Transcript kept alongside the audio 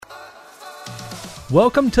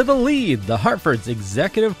Welcome to The Lead, the Hartford's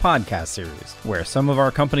executive podcast series, where some of our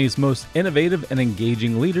company's most innovative and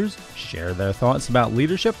engaging leaders share their thoughts about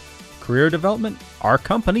leadership, career development, our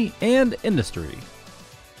company, and industry.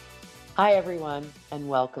 Hi, everyone, and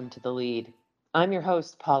welcome to The Lead. I'm your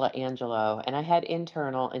host, Paula Angelo, and I head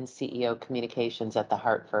internal and CEO communications at The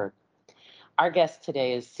Hartford. Our guest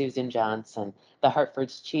today is Susan Johnson, The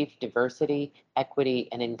Hartford's Chief Diversity, Equity,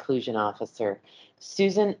 and Inclusion Officer.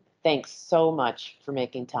 Susan, thanks so much for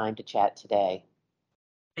making time to chat today.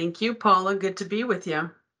 Thank you, Paula. Good to be with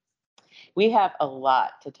you. We have a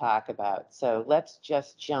lot to talk about, so let's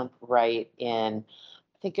just jump right in.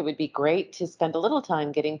 I think it would be great to spend a little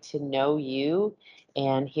time getting to know you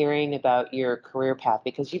and hearing about your career path,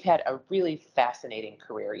 because you've had a really fascinating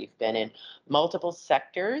career. You've been in multiple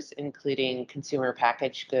sectors, including consumer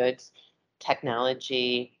packaged goods,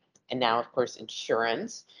 technology, and now, of course,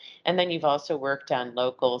 insurance. And then you've also worked on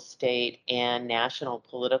local, state, and national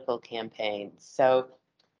political campaigns. So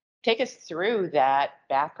take us through that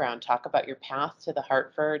background. Talk about your path to the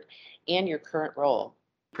Hartford and your current role.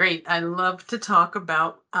 Great. I love to talk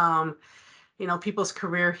about, people's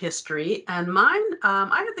career history. And mine,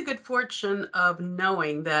 I had the good fortune of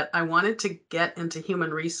knowing that I wanted to get into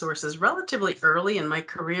human resources relatively early in my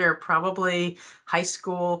career, probably high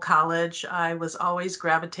school, college. I was always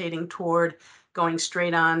gravitating toward going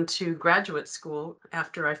straight on to graduate school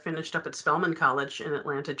after I finished up at Spelman College in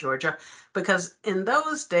Atlanta, Georgia, because in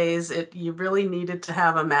those days, you really needed to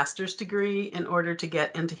have a master's degree in order to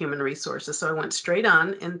get into human resources. So I went straight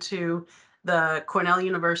on into the Cornell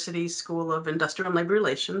University School of Industrial and Labor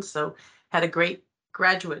Relations, so had a great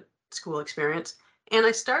graduate school experience. And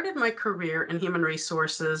I started my career in human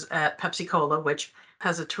resources at Pepsi-Cola, which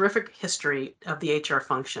has a terrific history of the HR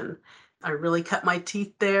function. I really cut my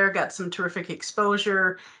teeth there, got some terrific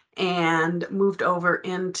exposure, and moved over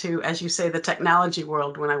into, as you say, the technology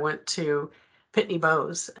world when I went to Pitney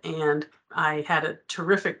Bowes. And I had a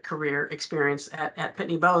terrific career experience at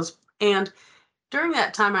Pitney Bowes. And during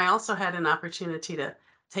that time, I also had an opportunity to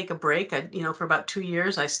take a break. For about 2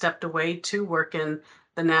 years, I stepped away to work in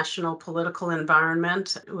the national political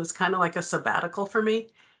environment. It was kind of like a sabbatical for me,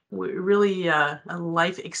 really a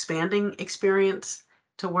life expanding experience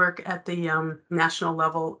to work at the national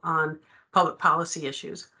level on public policy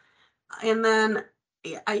issues. And then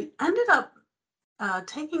I ended up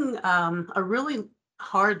taking a really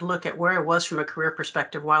hard look at where I was from a career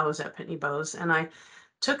perspective while I was at Pitney Bowes. And I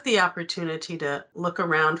took the opportunity to look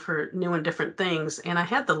around for new and different things. And I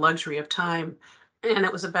had the luxury of time. And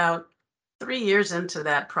it was about 3 years into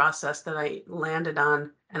that process that I landed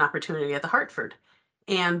on an opportunity at the Hartford.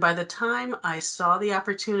 And by the time I saw the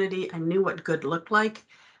opportunity, I knew what good looked like.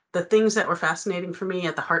 The things that were fascinating for me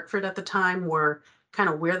at the Hartford at the time were kind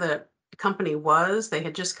of where the company was. They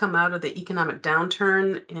had just come out of the economic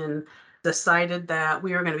downturn and decided that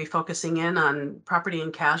we were going to be focusing in on property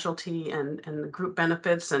and casualty and the group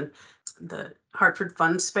benefits and the Hartford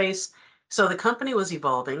fund space. So the company was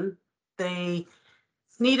evolving. They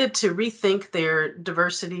needed to rethink their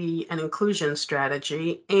diversity and inclusion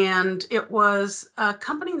strategy. And it was a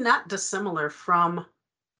company not dissimilar from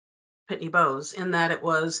Pitney Bowes in that it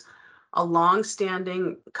was a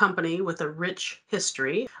long-standing company with a rich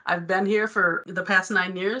history. I've been here for the past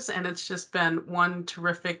 9 years, and it's just been one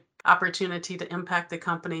terrific opportunity to impact the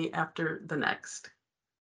company after the next.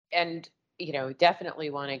 And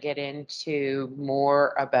definitely want to get into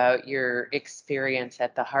more about your experience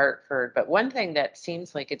at the Hartford. But one thing that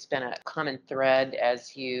seems like it's been a common thread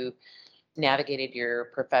as you navigated your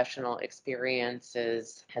professional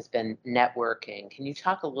experiences has been networking. Can you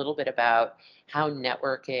talk a little bit about how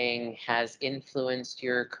networking has influenced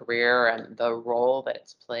your career and the role that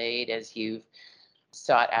it's played as you've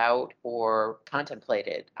sought out or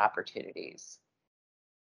contemplated opportunities?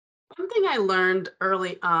 One thing I learned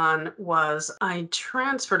early on was I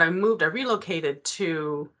relocated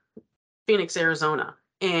to Phoenix, Arizona.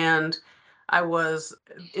 And I was,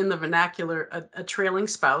 in the vernacular, a trailing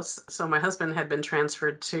spouse. So my husband had been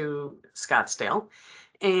transferred to Scottsdale.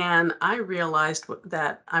 And I realized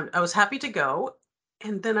that I was happy to go.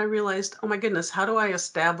 And then I realized, oh my goodness, how do I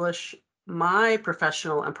establish my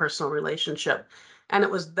professional and personal relationship? And it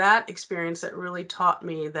was that experience that really taught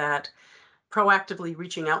me that proactively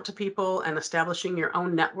reaching out to people and establishing your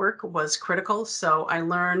own network was critical. So I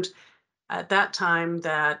learned at that time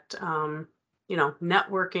that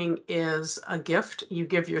networking is a gift you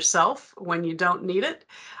give yourself when you don't need it,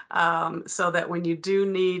 so that when you do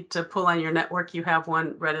need to pull on your network, you have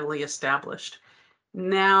one readily established.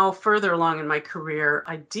 Now, further along in my career,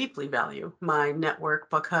 I deeply value my network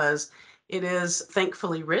because it is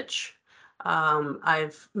thankfully rich.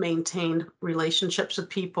 I've maintained relationships with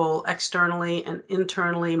people externally and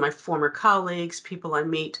internally, my former colleagues, people I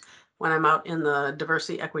meet when I'm out in the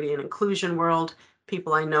diversity, equity, and inclusion world,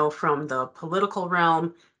 people I know from the political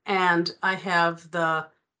realm. And I have the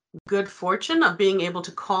good fortune of being able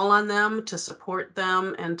to call on them, to support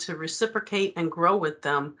them, and to reciprocate and grow with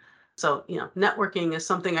them. So, networking is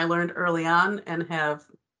something I learned early on and have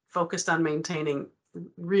focused on maintaining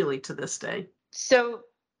really to this day. So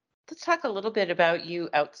let's talk a little bit about you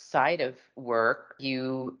outside of work.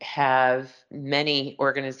 You have many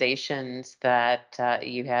organizations that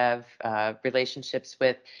you have relationships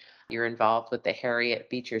with. You're involved with the Harriet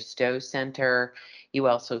Beecher Stowe Center. You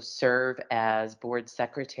also serve as board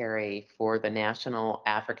secretary for the National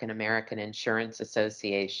African American Insurance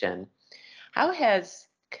Association. How has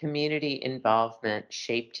community involvement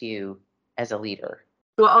shaped you as a leader?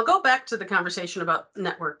 Well, I'll go back to the conversation about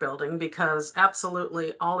network building because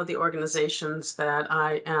absolutely all of the organizations that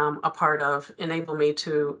I am a part of enable me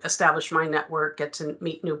to establish my network, get to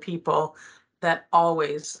meet new people. That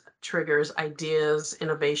always triggers ideas,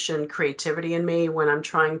 innovation, creativity in me when I'm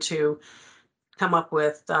trying to come up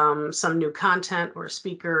with some new content or a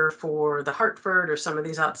speaker for the Hartford or some of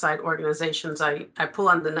these outside organizations. I pull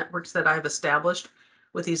on the networks that I've established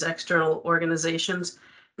with these external organizations.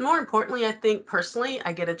 More importantly, I think personally,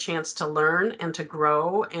 I get a chance to learn and to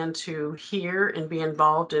grow and to hear and be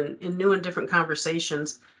involved in new and different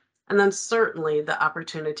conversations. And then certainly the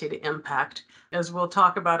opportunity to impact. As we'll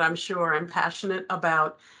talk about, I'm sure I'm passionate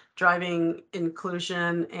about driving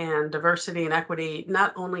inclusion and diversity and equity,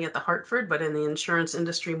 not only at the Hartford, but in the insurance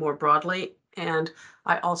industry more broadly. And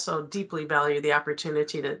I also deeply value the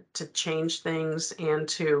opportunity to change things and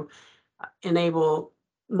to enable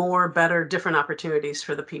more, better, different opportunities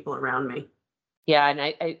for the people around me. Yeah,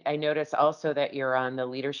 and I notice also that you're on the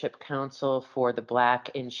Leadership Council for the Black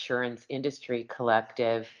Insurance Industry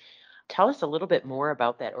Collective. Tell us a little bit more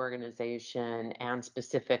about that organization and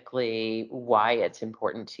specifically why it's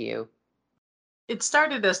important to you. It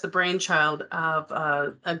started as the brainchild of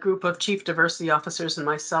a group of chief diversity officers and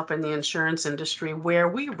myself in the insurance industry, where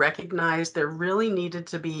we recognized there really needed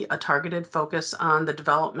to be a targeted focus on the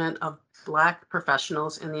development of Black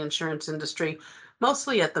professionals in the insurance industry,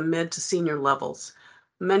 mostly at the mid to senior levels.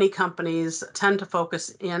 Many companies tend to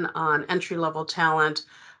focus in on entry level talent.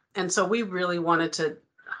 And so we really wanted to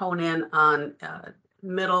hone in on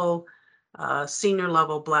middle, senior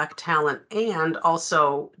level Black talent and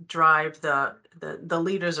also drive the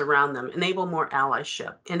leaders around them, enable more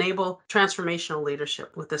allyship, enable transformational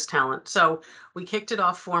leadership with this talent. So we kicked it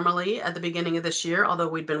off formally at the beginning of this year, although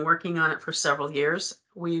we'd been working on it for several years.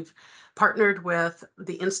 We've partnered with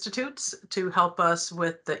the institutes to help us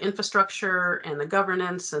with the infrastructure and the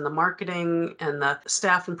governance and the marketing and the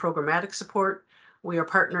staff and programmatic support. We are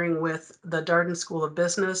partnering with the Darden School of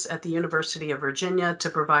Business at the University of Virginia to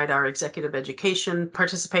provide our executive education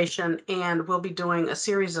participation, and we'll be doing a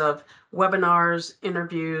series of webinars,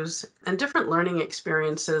 interviews, and different learning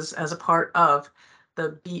experiences as a part of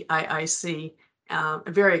the BIIC.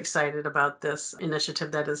 I'm very excited about this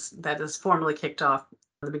initiative that is formally kicked off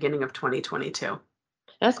at the beginning of 2022.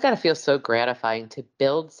 That's got to feel so gratifying to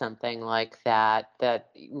build something like that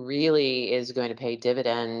that really is going to pay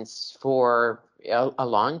dividends for a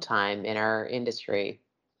long time in our industry.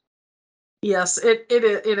 Yes, it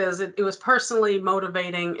is. It was personally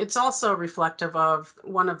motivating. It's also reflective of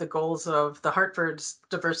one of the goals of the Hartford's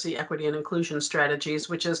diversity, equity, and inclusion strategies,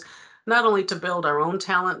 which is not only to build our own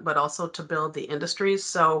talent, but also to build the industries.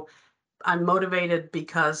 So I'm motivated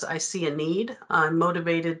because I see a need. I'm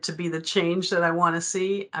motivated to be the change that I want to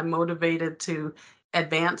see. I'm motivated to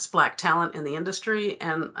advance Black talent in the industry,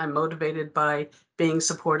 and I'm motivated by being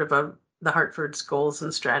supportive of the Hartford's goals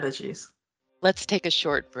and strategies. Let's take a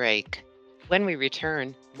short break. When we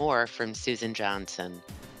return, more from Susan Johnson.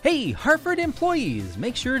 Hey, Hartford employees,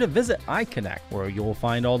 make sure to visit iConnect, where you'll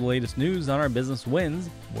find all the latest news on our business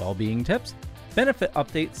wins, well-being tips, benefit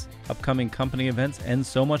updates, upcoming company events, and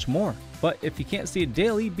so much more. But if you can't see it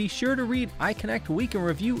daily, be sure to read iConnect Week in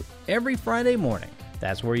Review every Friday morning.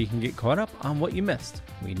 That's where you can get caught up on what you missed.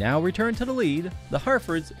 We now return to The Lead, the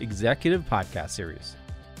Hartford's executive podcast series.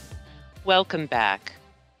 Welcome back.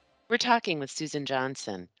 We're talking with Susan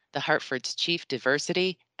Johnson, the Hartford's Chief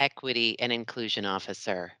Diversity, Equity, and Inclusion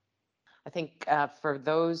Officer. I think for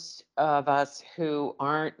those of us who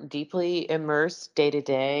aren't deeply immersed day to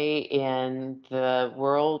day in the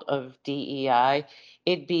world of DEI,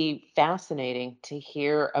 it'd be fascinating to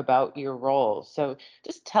hear about your role. So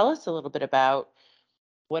just tell us a little bit about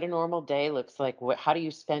what a normal day looks like. How do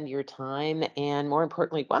you spend your time? And more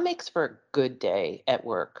importantly, what makes for a good day at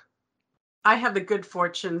work? I have the good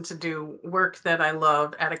fortune to do work that I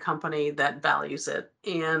love at a company that values it.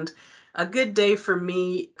 And a good day for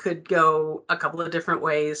me could go a couple of different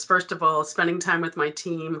ways. First of all, spending time with my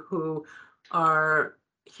team who are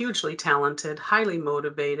hugely talented, highly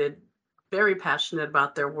motivated, very passionate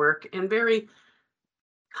about their work, and very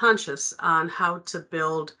conscious on how to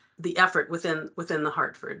build the effort within the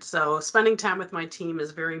Hartford. So spending time with my team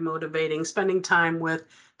is very motivating. Spending time with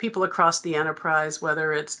people across the enterprise,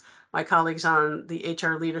 whether it's my colleagues on the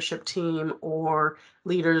HR leadership team or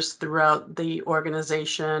leaders throughout the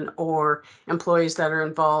organization or employees that are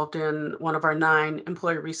involved in one of our 9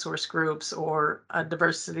 employee resource groups or a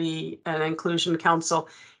diversity and inclusion council.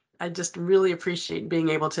 I just really appreciate being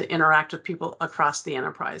able to interact with people across the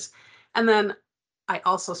enterprise. And then I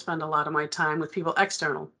also spend a lot of my time with people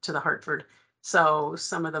external to the Hartford. So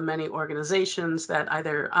some of the many organizations that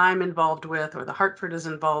either I'm involved with or the Hartford is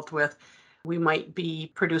involved with, we might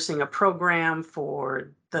be producing a program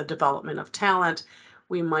for the development of talent.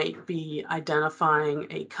 We might be identifying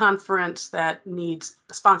a conference that needs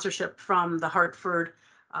sponsorship from the Hartford.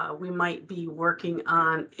 We might be working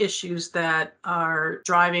on issues that are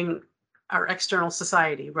driving our external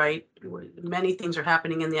society, right? Many things are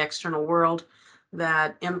happening in the external world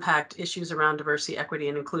that impact issues around diversity, equity,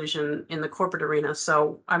 and inclusion in the corporate arena.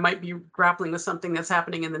 So I might be grappling with something that's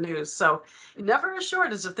happening in the news. So never a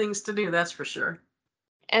shortage of things to do, that's for sure.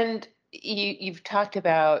 And you've talked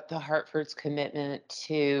about the Hartford's commitment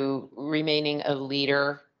to remaining a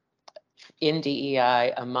leader in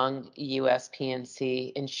DEI among US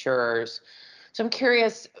PNC insurers. So I'm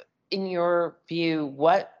curious, in your view,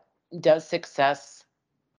 what does success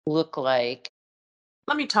look like?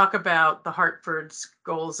 Let me talk about the Hartford's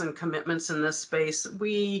goals and commitments in this space.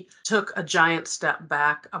 We took a giant step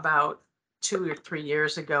back about 2 or 3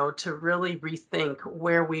 years ago to really rethink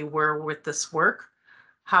where we were with this work,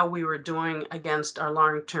 how we were doing against our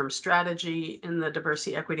long-term strategy in the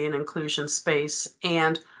diversity, equity, and inclusion space,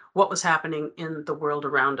 and what was happening in the world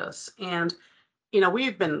around us. And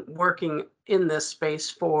we've been working in this space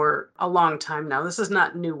for a long time now. This is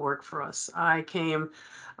not new work for us. I came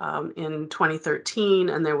in 2013,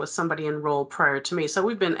 and there was somebody enrolled prior to me. So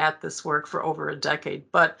we've been at this work for over a decade.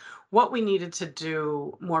 But what we needed to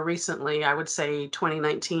do more recently, I would say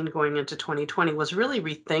 2019 going into 2020, was really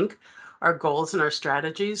rethink our goals and our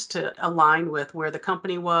strategies to align with where the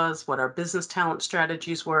company was, what our business talent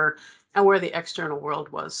strategies were, and where the external world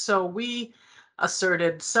was. So we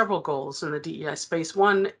asserted several goals in the DEI space.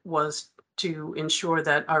 One was to ensure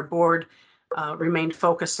that our board remained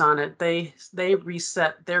focused on it. They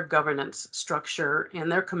reset their governance structure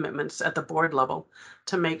and their commitments at the board level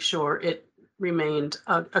to make sure it remained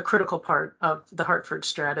a critical part of the Hartford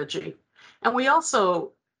strategy. And we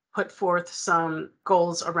also put forth some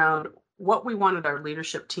goals around what we wanted our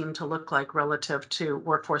leadership team to look like relative to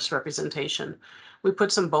workforce representation. We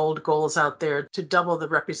put some bold goals out there to double the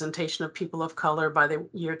representation of people of color by the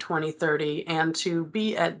year 2030 and to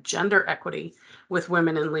be at gender equity with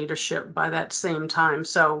women in leadership by that same time.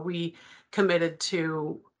 So we committed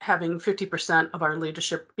to having 50% of our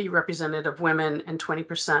leadership be representative of women and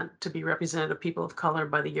 20% to be representative of people of color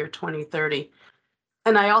by the year 2030.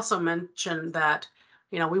 And I also mentioned that,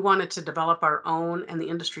 we wanted to develop our own and the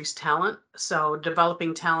industry's talent. So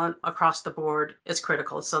developing talent across the board is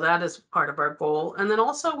critical. So that is part of our goal. And then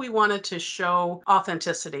also we wanted to show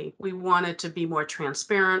authenticity. We wanted to be more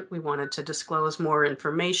transparent. We wanted to disclose more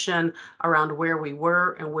information around where we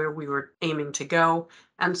were and where we were aiming to go.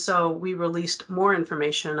 And so we released more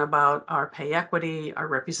information about our pay equity, our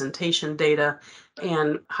representation data,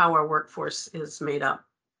 and how our workforce is made up.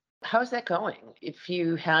 How's that going? If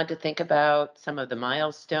you had to think about some of the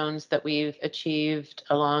milestones that we've achieved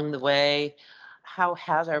along the way, how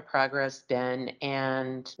has our progress been?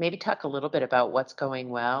 And maybe talk a little bit about what's going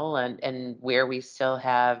well and where we still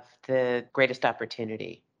have the greatest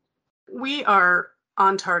opportunity. We are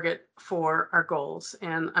on target for our goals,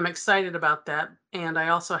 and I'm excited about that. And I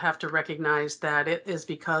also have to recognize that it is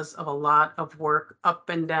because of a lot of work up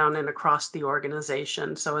and down and across the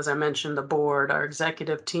organization. So, as I mentioned, the board, our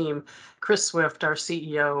executive team, Chris Swift, our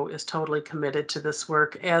CEO, is totally committed to this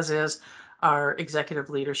work, as is our executive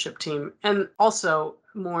leadership team. And also,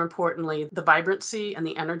 more importantly, the vibrancy and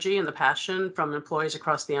the energy and the passion from employees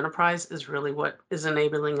across the enterprise is really what is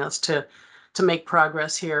enabling us to make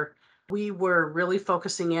progress here. We were really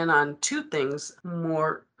focusing in on 2 things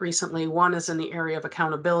more recently. One is in the area of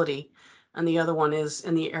accountability, and the other one is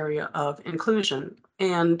in the area of inclusion.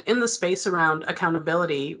 And in the space around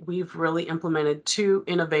accountability, we've really implemented 2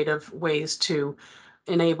 innovative ways to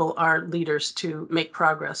enable our leaders to make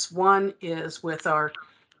progress. One is with our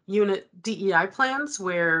unit DEI plans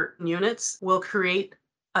where units will create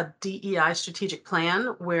a DEI strategic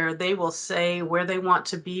plan where they will say where they want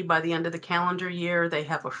to be by the end of the calendar year. They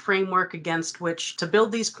have a framework against which to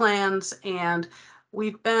build these plans. And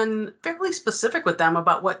we've been fairly specific with them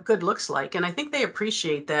about what good looks like. And I think they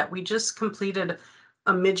appreciate that. We just completed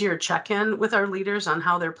a mid-year check-in with our leaders on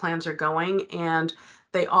how their plans are going. And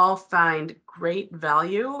they all find great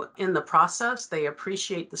value in the process. They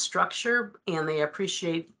appreciate the structure and they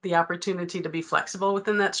appreciate the opportunity to be flexible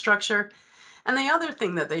within that structure. And the other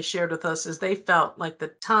thing that they shared with us is they felt like the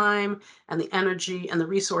time and the energy and the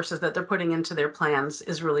resources that they're putting into their plans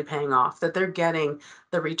is really paying off, that they're getting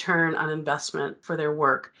the return on investment for their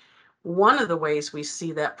work. One of the ways we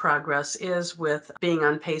see that progress is with being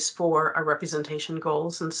on pace for our representation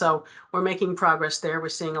goals. And so we're making progress there. We're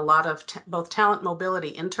seeing a lot of both talent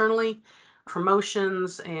mobility internally,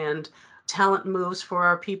 promotions and talent moves for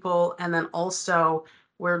our people, and then also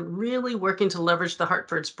we're really working to leverage the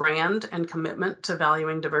Hartford's brand and commitment to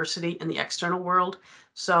valuing diversity in the external world.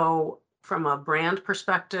 So from a brand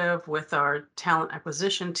perspective, with our talent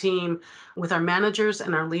acquisition team, with our managers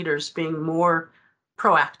and our leaders being more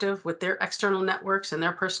proactive with their external networks and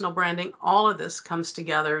their personal branding, all of this comes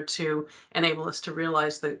together to enable us to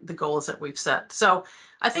realize the goals that we've set. So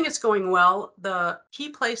I think it's going well. The key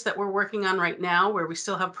place that we're working on right now, where we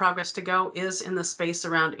still have progress to go, is in the space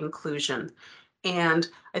around inclusion. And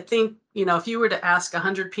I think, if you were to ask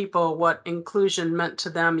 100 people what inclusion meant to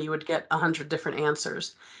them, you would get 100 different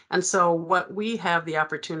answers. And so what we have the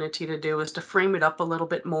opportunity to do is to frame it up a little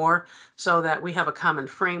bit more so that we have a common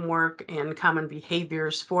framework and common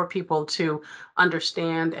behaviors for people to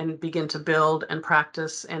understand and begin to build and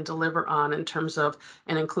practice and deliver on in terms of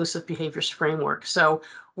an inclusive behaviors framework. So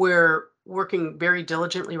we're working very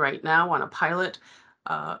diligently right now on a pilot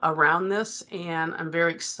around this, and I'm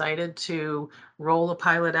very excited to roll a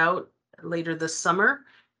pilot out later this summer,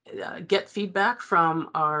 get feedback from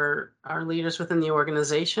our leaders within the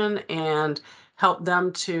organization, and help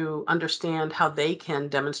them to understand how they can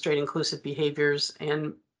demonstrate inclusive behaviors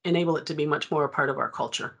and enable it to be much more a part of our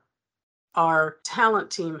culture. Our talent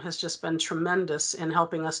team has just been tremendous in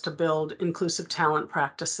helping us to build inclusive talent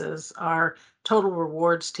practices. Our total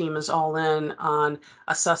rewards team is all in on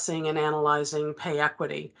assessing and analyzing pay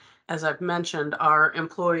equity. As I've mentioned, our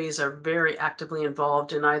employees are very actively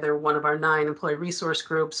involved in either one of our 9 employee resource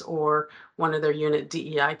groups or one of their unit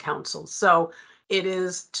DEI councils. So it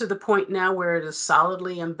is to the point now where it is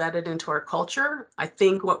solidly embedded into our culture. I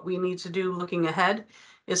think what we need to do looking ahead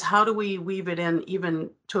is how do we weave it in even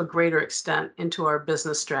to a greater extent into our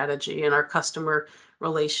business strategy and our customer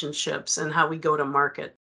relationships and how we go to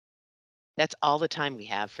market. That's all the time we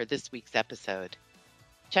have for this week's episode.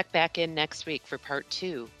 Check back in next week for part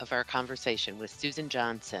 2 of our conversation with Susan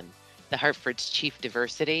Johnson, the Hartford's Chief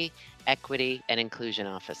Diversity, Equity, and Inclusion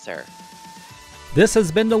Officer. This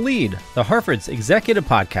has been The Lead, the Hartford's executive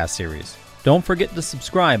podcast series. Don't forget to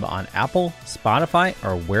subscribe on Apple, Spotify,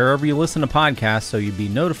 or wherever you listen to podcasts so you'll be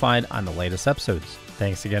notified on the latest episodes.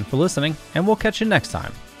 Thanks again for listening, and we'll catch you next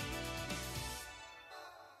time.